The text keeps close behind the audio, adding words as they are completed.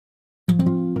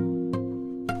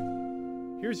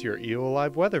here's your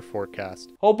EOAlive weather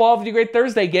forecast. Hope all of you a great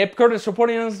Thursday. Gabe Curtis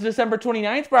reporting on this December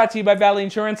 29th, brought to you by Valley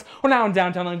Insurance. We're now in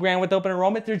downtown on Grand with open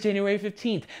enrollment through January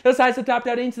 15th. Those highs have topped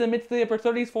out into the mid to the upper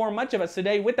 30s for much of us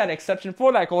today, with that exception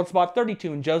for that cold spot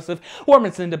 32 in Joseph,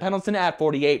 Warminson to Pendleton at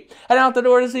 48. Heading out the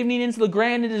door this evening into the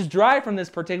Grand, it is dry from this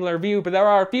particular view, but there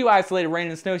are a few isolated rain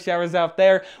and snow showers out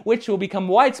there, which will become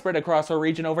widespread across our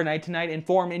region overnight tonight and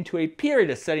form into a period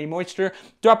of steady moisture,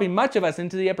 dropping much of us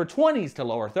into the upper 20s to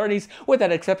lower 30s, with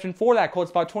that exception for that cold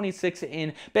spot 26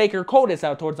 in Baker, coldest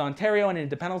out towards Ontario and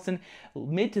into Pendleton,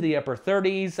 mid to the upper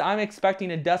 30s. I'm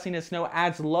expecting a dusting of snow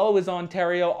as low as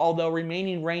Ontario, although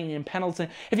remaining rain in Pendleton.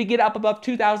 If you get up above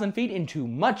 2,000 feet into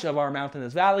much of our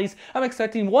mountainous valleys, I'm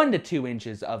expecting 1 to 2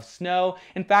 inches of snow.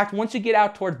 In fact, once you get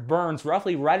out towards Burns,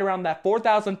 roughly right around that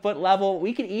 4,000 foot level,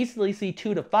 we could easily see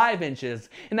 2 to 5 inches.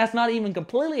 And that's not even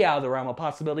completely out of the realm of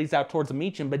possibilities out towards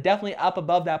Meacham, but definitely up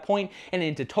above that point and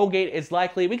into Tollgate is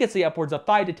likely. We could see upwards of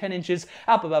 5 to 10 inches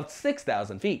up above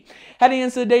 6,000 feet. Heading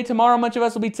into the day tomorrow, much of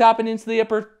us will be topping into the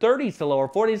upper 30s to lower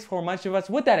 40s for much of us,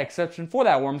 with that exception for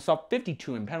that warm spot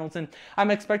 52 in Pendleton.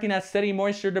 I'm expecting that steady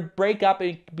moisture to break up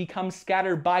and become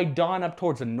scattered by dawn up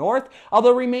towards the north,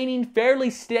 although remaining fairly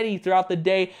steady throughout the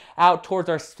day out towards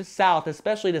our south,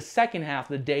 especially the second half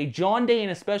of the day. John Day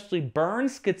and especially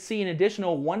Burns could see an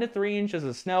additional 1 to 3 inches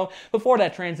of snow before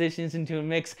that transitions into a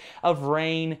mix of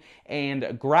rain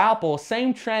and grapple.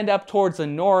 Same trend up towards the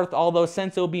north, although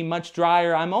since it will be much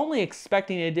drier, I'm only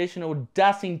expecting an additional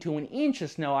dusting to an inch of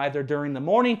snow either during the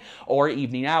morning or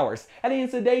evening hours. Heading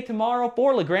into the day tomorrow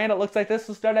for LeGrand, it looks like this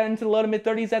will start out into the low to mid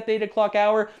 30s at the 8 o'clock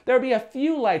hour. There will be a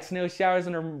few light snow showers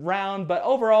and around, but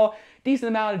overall, decent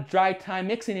amount of dry time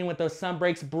mixing in with those sun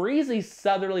breaks. Breezy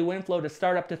southerly wind flow to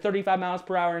start up to 35 miles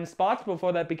per hour in spots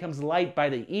before that becomes light by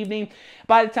the evening.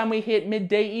 By the time we hit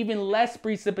midday, even less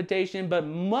precipitation, but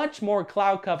much more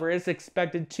cloud cover is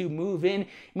expected to move in,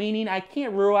 meaning I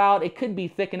can't rule out it could be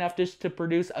thick enough just to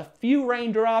produce a few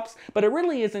raindrops, but it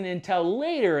really isn't until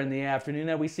later in the afternoon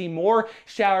that we see more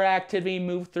shower activity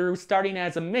move through, starting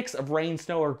as a mix of rain,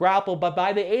 snow, or grapple. But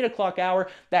by the 8 o'clock hour,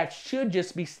 that should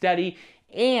just be steady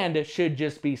and it should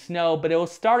just be snow, but it will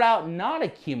start out not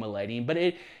accumulating, but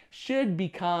it should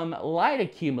become light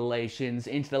accumulations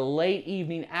into the late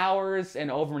evening hours and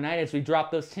overnight as we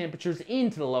drop those temperatures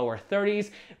into the lower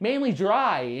 30s, mainly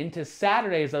dry into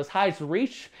Saturday as those highs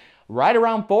reach right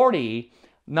around 40.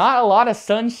 Not a lot of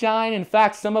sunshine. In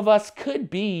fact, some of us could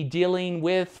be dealing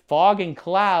with fog and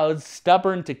clouds,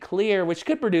 stubborn to clear, which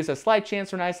could produce a slight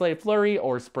chance for an isolated flurry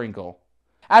or sprinkle.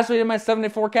 As we did my 7-day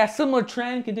forecast, similar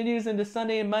trend continues into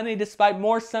Sunday and Monday despite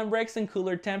more sun breaks and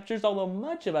cooler temperatures, although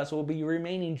much of us will be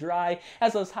remaining dry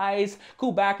as those highs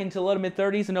cool back into low to mid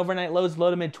 30s and overnight lows low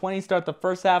to mid 20s start the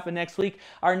first half of next week.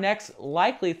 Our next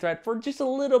likely threat for just a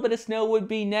little bit of snow would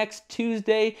be next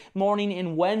Tuesday morning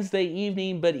and Wednesday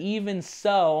evening, but even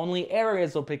so, only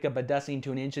areas will pick up a dusting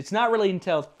to an inch. It's not really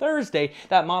until Thursday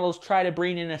that models try to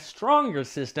bring in a stronger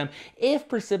system. If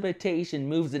precipitation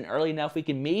moves in early enough, we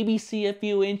can maybe see a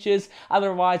few inches.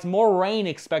 Otherwise, more rain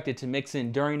expected to mix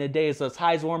in during the day as those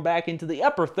highs warm back into the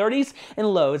upper 30s and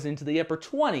lows into the upper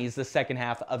 20s the second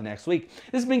half of next week.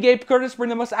 This has been Gabe Curtis bringing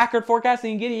the most accurate forecast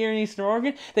you can get here in Eastern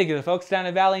Oregon. Thank you to the folks down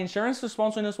at Valley Insurance for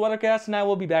sponsoring this weathercast, and I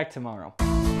will be back tomorrow.